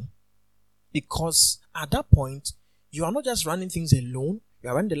than now. Because at that point, you are not just running things alone, you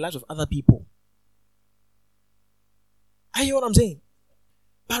are running the lives of other people. I hear what I'm saying?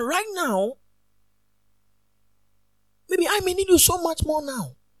 But right now, maybe I may need you so much more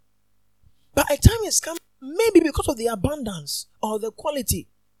now. But a time is coming, maybe because of the abundance or the quality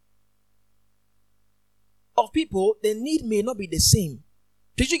of people, the need may not be the same.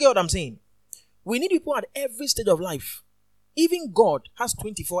 Did you get what I'm saying? We need people at every stage of life. Even God has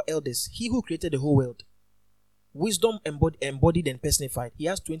 24 elders. He who created the whole world. Wisdom embodied and personified. He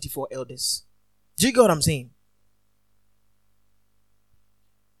has 24 elders. Do you get what I'm saying?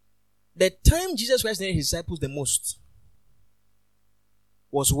 The time Jesus Christ needed his disciples the most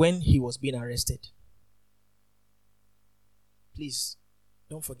was when he was being arrested. Please,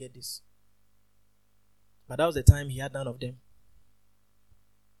 don't forget this. But that was the time he had none of them.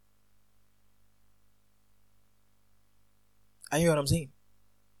 I hear what I'm saying?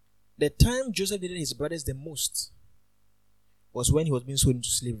 The time Joseph needed his brothers the most was when he was being sold into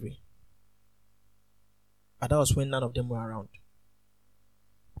slavery. But that was when none of them were around.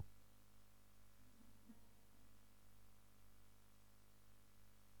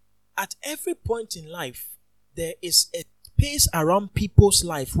 At every point in life, there is a space around people's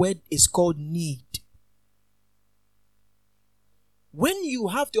life where it's called need. When you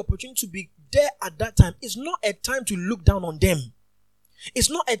have the opportunity to be there at that time, it's not a time to look down on them. It's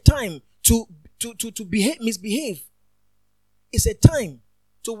not a time to misbehave. It's a time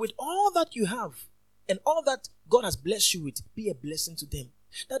to, with all that you have and all that God has blessed you with, be a blessing to them.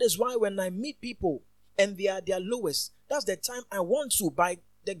 That is why when I meet people and they are their lowest, that's the time I want to, by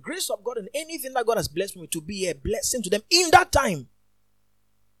the grace of God and anything that God has blessed me with, to be a blessing to them in that time.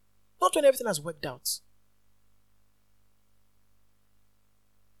 Not when everything has worked out.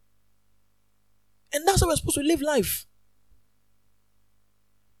 And that's how we're supposed to live life.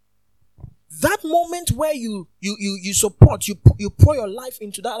 That moment where you support, you pour your life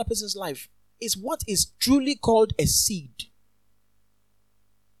into that other person's life is what is truly called a seed.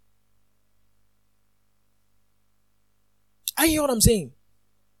 I hear what I'm saying.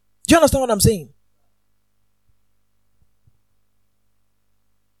 Do you understand what I'm saying?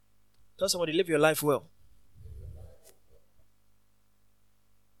 Tell somebody, live your life well.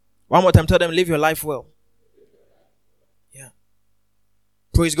 One more time, tell them, live your life well. Yeah.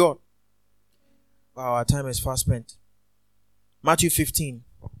 Praise God. Wow, our time is fast spent. Matthew 15.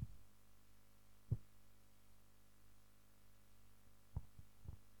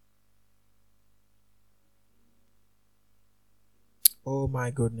 Oh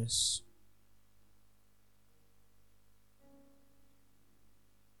my goodness.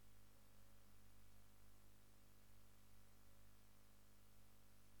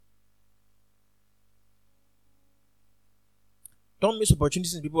 Don't miss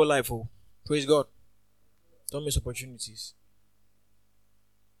opportunities in people's life. Oh, praise God. Don't miss opportunities.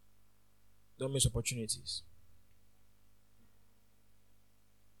 Don't miss opportunities.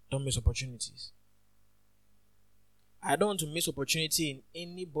 Don't miss opportunities. I don't want to miss opportunity in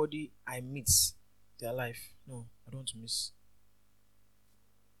anybody I meet their life. No, I don't want to miss.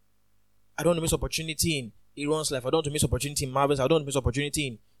 I don't want to miss opportunity in Aaron's life. I don't want to miss opportunity in Marvel's. I don't want to miss opportunity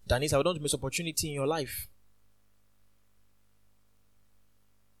in Danny's. I don't want to miss opportunity in your life.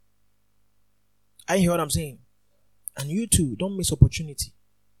 I hear what I'm saying. And you too, don't miss opportunity.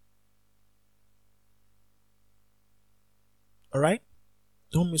 Alright?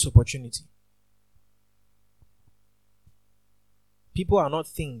 Don't miss opportunity. People are not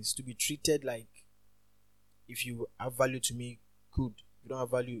things to be treated like, if you have value to me, good. If you don't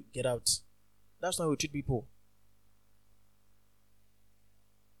have value, get out. That's not how we treat people.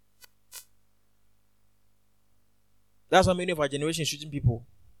 That's how many of our generation is treating people.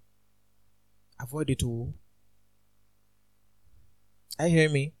 Avoid it all. Are you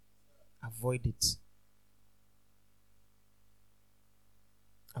hearing me? Avoid it.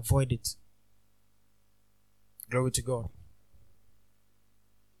 Avoid it. Glory to God.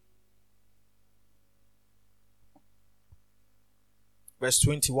 Verse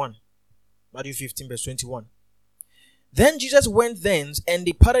 21. Matthew 15, verse 21. Then Jesus went thence and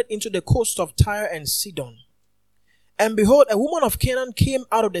departed into the coast of Tyre and Sidon. And behold, a woman of Canaan came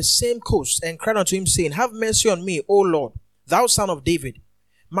out of the same coast and cried unto him, saying, Have mercy on me, O Lord, thou son of David.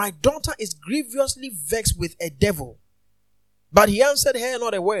 My daughter is grievously vexed with a devil. But he answered her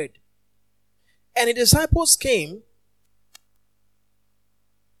not a word. And the disciples came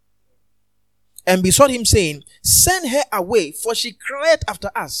and besought him, saying, Send her away, for she cried after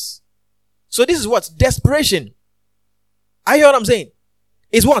us. So this is what? Desperation. I hear what I'm saying.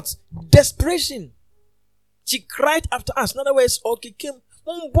 It's what? Desperation. She cried after us. In other words, okay, came,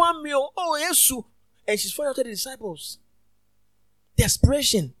 oh, yes, and she's following after the disciples.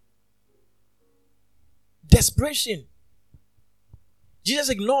 Desperation. Desperation. Jesus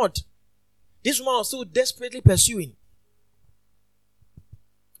ignored. This woman was still desperately pursuing.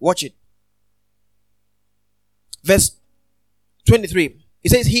 Watch it. Verse 23. It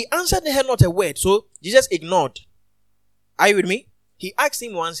says, He answered her not a word. So Jesus ignored. Are you with me? He asked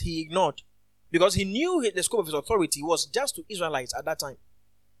him once, he ignored. Because he knew the scope of his authority was just to Israelites at that time.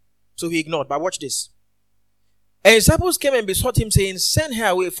 So he ignored. But watch this. And disciples came and besought him, saying, Send her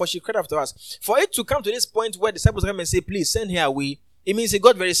away, for she cried after us. For it to come to this point where disciples come and say, Please send her away, it means it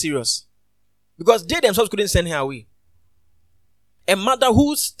got very serious. Because they themselves couldn't send her away. A mother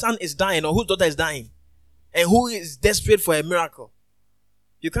whose son is dying or whose daughter is dying and who is desperate for a miracle,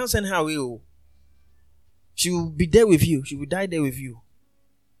 you can't send her away. Oh. She will be there with you. She will die there with you.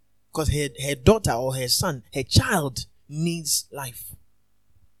 Because her daughter or her son, her child needs life.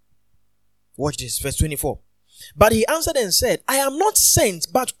 Watch this, verse 24. But he answered and said, I am not sent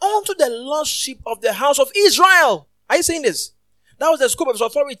but unto the lost sheep of the house of Israel. Are you saying this? That was the scope of his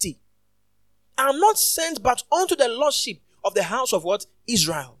authority. I am not sent but unto the lost sheep of the house of what?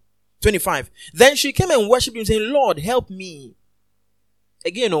 Israel. 25. Then she came and worshipped him, saying, Lord, help me.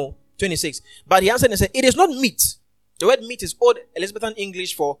 Again, 26. But he answered and said, It is not meet. The word meet is Old Elizabethan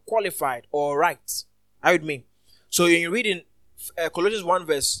English for qualified or right. Are you with me? So you read in Colossians 1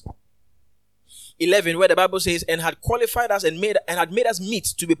 verse 11, where the Bible says, and had qualified us and had made us meet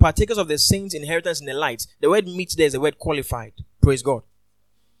to be partakers of the saints' inheritance in the light. The word meet there is the word qualified. Praise God.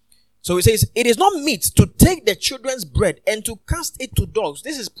 So it says, it is not meet to take the children's bread and to cast it to dogs.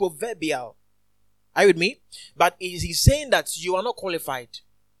 This is proverbial. Are you with me? But he's saying that you are not qualified.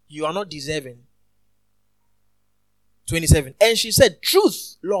 You are not deserving. 27. And she said,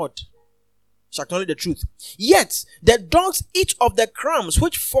 Truth, Lord. shall acknowledge the truth. Yet the dogs eat of the crumbs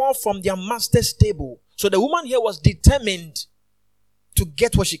which fall from their master's table. So the woman here was determined to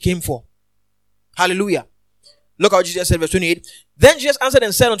get what she came for. Hallelujah. Look how Jesus said, verse 28. Then Jesus answered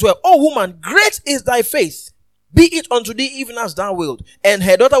and said unto her, O woman, great is thy faith. Be it unto thee even as thou wilt. And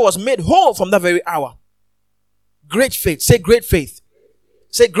her daughter was made whole from that very hour. Great faith. Say great faith.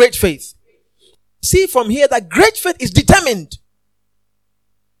 Say great faith. See from here that great faith is determined.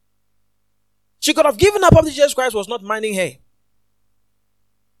 She could have given up after Jesus Christ was not minding her.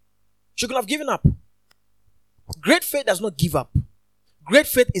 She could have given up. Great faith does not give up. Great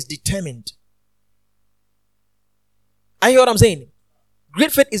faith is determined. I hear what I'm saying?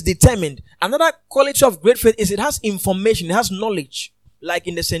 Great faith is determined. Another quality of great faith is it has information, it has knowledge. Like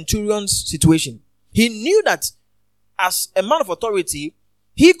in the centurion's situation. He knew that as a man of authority,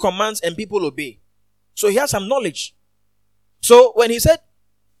 he commands and people obey. So he has some knowledge. So when he said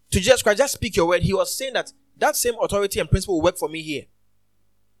to Jesus Christ, just speak your word, he was saying that that same authority and principle will work for me here.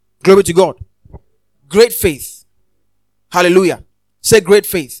 Glory to God. Great faith. Hallelujah. Say great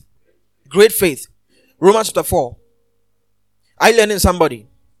faith. Great faith. Romans chapter 4. Are you learning somebody?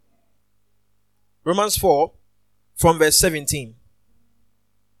 Romans 4 from verse 17.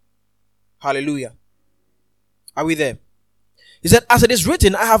 Hallelujah. Are we there? He said, as it is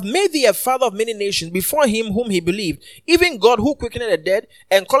written, I have made thee a father of many nations before him whom he believed, even God who quickened the dead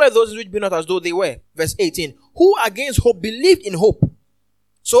and calleth those which be not as though they were. Verse 18. Who against hope believed in hope.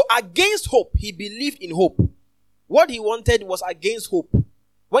 So against hope, he believed in hope. What he wanted was against hope.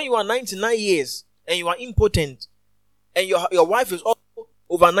 When you are 99 years and you are impotent and your wife is also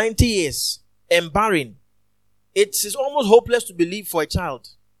over 90 years and barren, it is almost hopeless to believe for a child.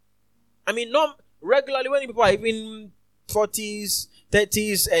 I mean, not regularly when people are even 40s,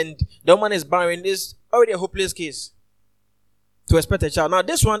 30s, and the woman is barren, is already a hopeless case to expect a child. Now,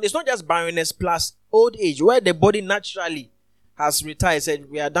 this one is not just barrenness plus old age, where the body naturally has retired, said,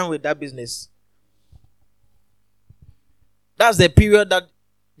 we are done with that business. That's the period that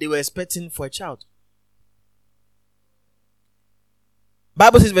they were expecting for a child.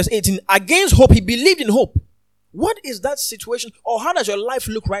 Bible says, verse 18, against hope, he believed in hope. What is that situation, or how does your life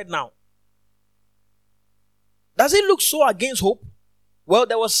look right now? Does it look so against hope? Well,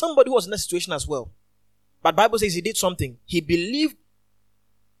 there was somebody who was in that situation as well. But Bible says he did something. He believed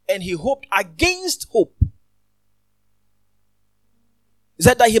and he hoped against hope. He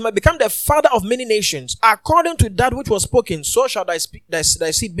said that he might become the father of many nations. According to that which was spoken, so shall thy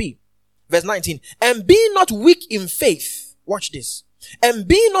seed be. Verse 19. And be not weak in faith. Watch this. And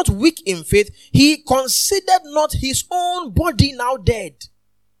be not weak in faith. He considered not his own body now dead.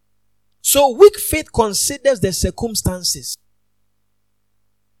 So weak faith considers the circumstances.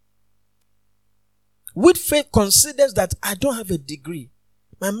 Weak faith considers that I don't have a degree.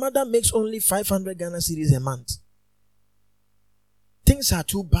 My mother makes only 500 Ghana cedis a month. Things are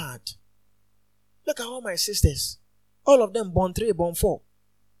too bad. Look at all my sisters. All of them born 3, born 4.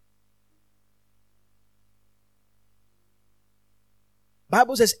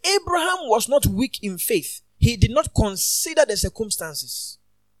 Bible says Abraham was not weak in faith. He did not consider the circumstances.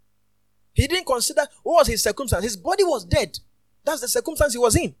 He didn't consider what was his circumstance. His body was dead. That's the circumstance he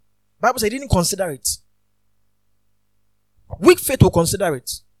was in. Bible says he didn't consider it. Weak faith will consider it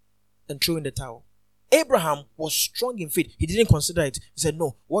and throw in the towel. Abraham was strong in faith. He didn't consider it. He said,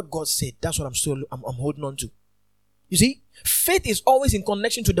 no, what God said, that's what I'm holding on to. You see, faith is always in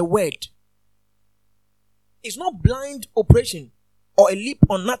connection to the word. It's not blind operation or a leap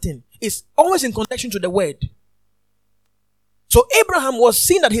on nothing. It's always in connection to the word. So Abraham was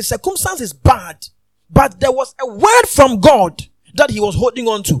seeing that his circumstance is bad, but there was a word from God that he was holding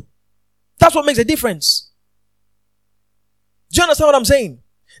on to. That's what makes a difference. Do you understand what I'm saying?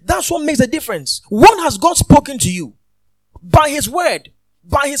 That's what makes a difference. What has God spoken to you? By his word,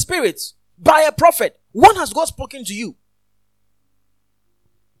 by his spirit, by a prophet. What has God spoken to you?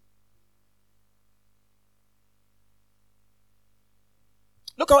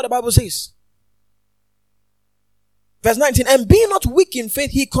 Look at what the Bible says. Verse 19, and being not weak in faith,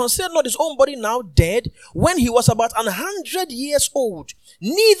 he considered not his own body now dead when he was about 100 years old.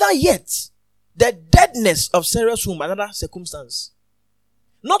 Neither yet the deadness of Sarah's womb, another circumstance.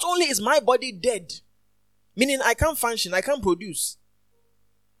 Not only is my body dead, meaning I can't function, I can't produce.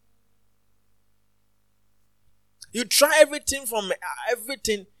 You try everything from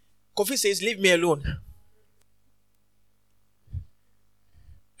everything. Kofi says, leave me alone.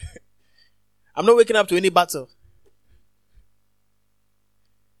 I'm not waking up to any battle.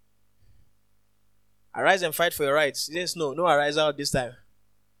 Arise and fight for your rights. Yes, no arise out this time.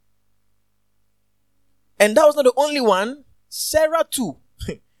 And that was not the only one. Sarah too.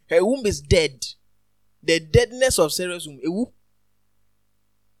 Her womb is dead. The deadness of Sarah's womb. Ewu.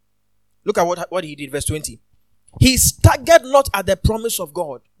 Look at what he did, verse 20. He staggered not at the promise of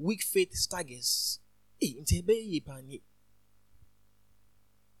God. Weak faith staggers.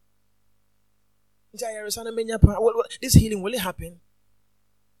 This healing, will it happen?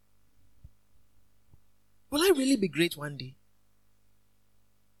 Will I really be great one day?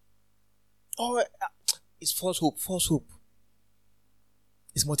 Or it's false hope, false hope.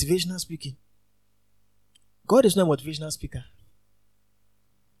 It's motivational speaking. God is not a motivational speaker.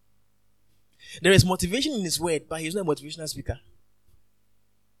 There is motivation in his word, but he's not a motivational speaker.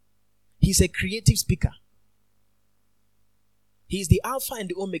 He's a creative speaker. He's the Alpha and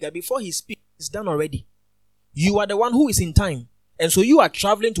the Omega. Before he speaks, it's done already. You are the one who is in time. And so you are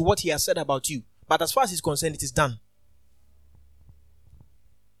traveling to what he has said about you. But as far as he's concerned, it is done.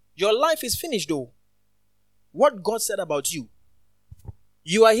 Your life is finished though. What God said about you.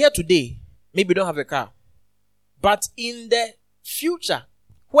 You are here today. Maybe you don't have a car. But in the future,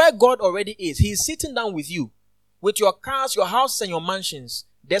 where God already is, he is sitting down with you. With your cars, your houses, and your mansions.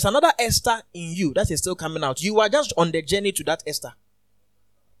 There's another Esther in you that is still coming out. You are just on the journey to that Esther.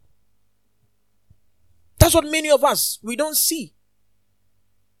 That's what many of us, we don't see.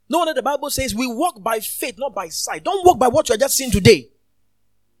 No wonder the Bible says we walk by faith, not by sight. Don't walk by what you are just seeing today.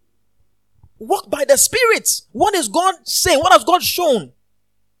 Walk by the Spirit. What is God saying? What has God shown?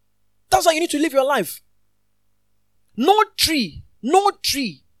 That's how you need to live your life. No tree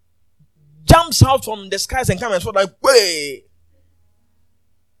jumps out from the skies and comes and sort of like, way.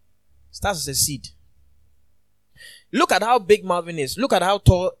 Starts as a seed. Look at how big Marvin is. Look at how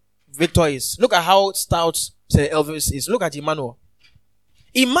tall Victor is. Look at how stout Elvis is. Look at Emmanuel.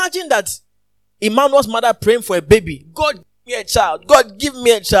 Imagine that Emmanuel's mother praying for a baby. God, give me a child. God, give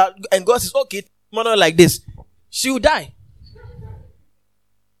me a child. And God says, okay, Emmanuel like this. She will die.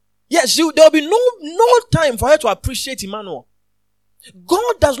 Yes, there will be no time for her to appreciate Emmanuel.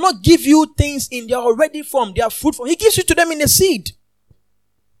 God does not give you things in their already form, their fruit form. He gives you to them in a seed.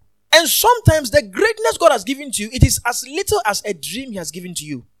 And sometimes the greatness God has given to you, it is as little as a dream he has given to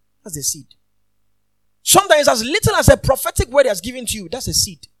you. That's the seed. Sometimes as little as a prophetic word he has given to you, that's a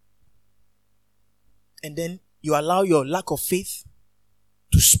seed. And then you allow your lack of faith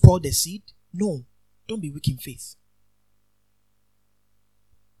to spoil the seed. No, don't be weak in faith.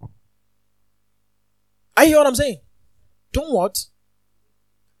 I hear what I'm saying. Don't what?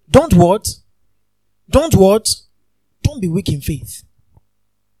 Don't what? Don't what? Don't be weak in faith.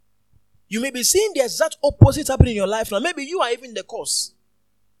 You may be seeing the exact opposite happening in your life now. Maybe you are even the cause.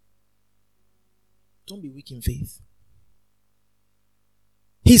 Don't be weak in faith.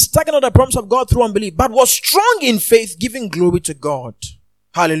 He's taken on the promise of God through unbelief, but was strong in faith, giving glory to God.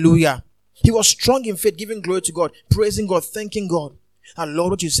 Hallelujah. He was strong in faith, giving glory to God, praising God, thanking God. And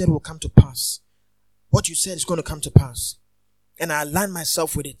Lord, what you said will come to pass. What you said is going to come to pass. And I align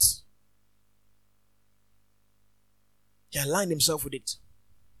myself with it. He aligned himself with it.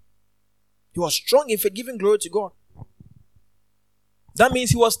 He was strong in faith, giving glory to God. That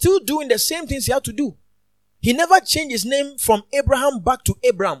means he was still doing the same things he had to do. He never changed his name from Abraham back to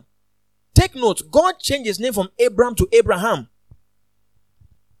Abram. Take note, God changed his name from Abram to Abraham.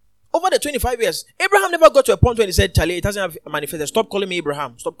 Over the 25 years, Abraham never got to a point where he said, Charlie, it hasn't manifested. Stop calling me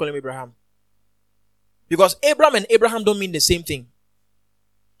Abraham. Stop calling me Abraham. Because Abram and Abraham don't mean the same thing.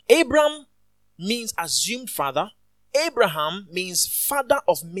 Abram means assumed father. Abraham means father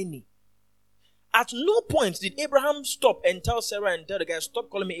of many. At no point did Abraham stop and tell Sarah and tell the guy, stop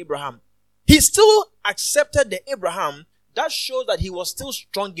calling me Abraham. He still accepted the Abraham. That shows that he was still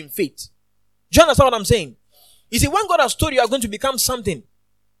strong in faith. Do you understand what I'm saying? You see, when God has told you are going to become something,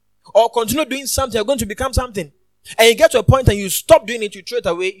 or continue doing something, you're going to become something, and you get to a point and you stop doing it, you throw it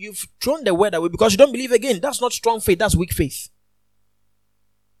away, you've thrown the word away because you don't believe again. That's not strong faith, that's weak faith.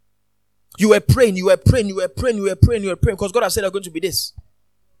 You were praying because God has said you're going to be this.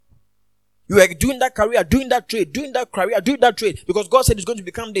 You were doing that career, doing that trade because God said it's going to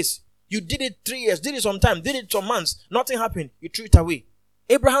become this. You did it 3 years, did it some time, did it some months, nothing happened, you threw it away.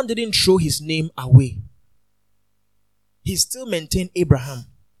 Abraham didn't throw his name away. He still maintained Abraham.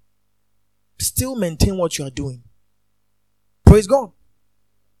 Still maintain what you are doing. Praise God.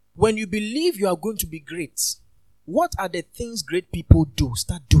 When you believe you are going to be great, what are the things great people do?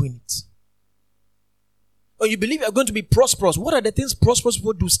 Start doing it. When you believe you are going to be prosperous, what are the things prosperous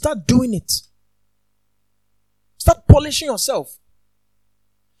people do? Start doing it. Start polishing yourself.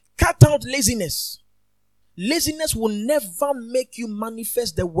 Cut out laziness. Laziness will never make you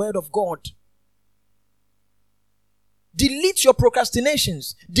manifest the word of God. Delete your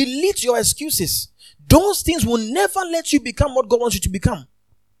procrastinations. Delete your excuses. Those things will never let you become what God wants you to become.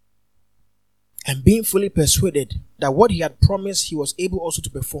 and being fully persuaded that what he had promised he was able also to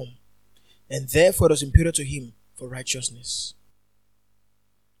perform, and therefore it was imputed to him for righteousness.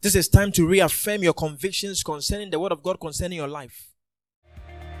 This is time to reaffirm your convictions concerning the word of God concerning your life.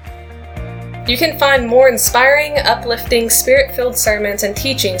 You can find more inspiring, uplifting, spirit-filled sermons and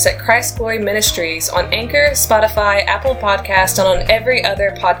teachings at Christ Glory Ministries on Anchor, Spotify, Apple Podcast, and on every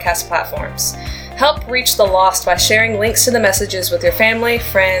other podcast platforms. Help reach the lost by sharing links to the messages with your family,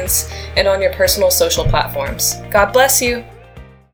 friends, and on your personal social platforms. God bless you.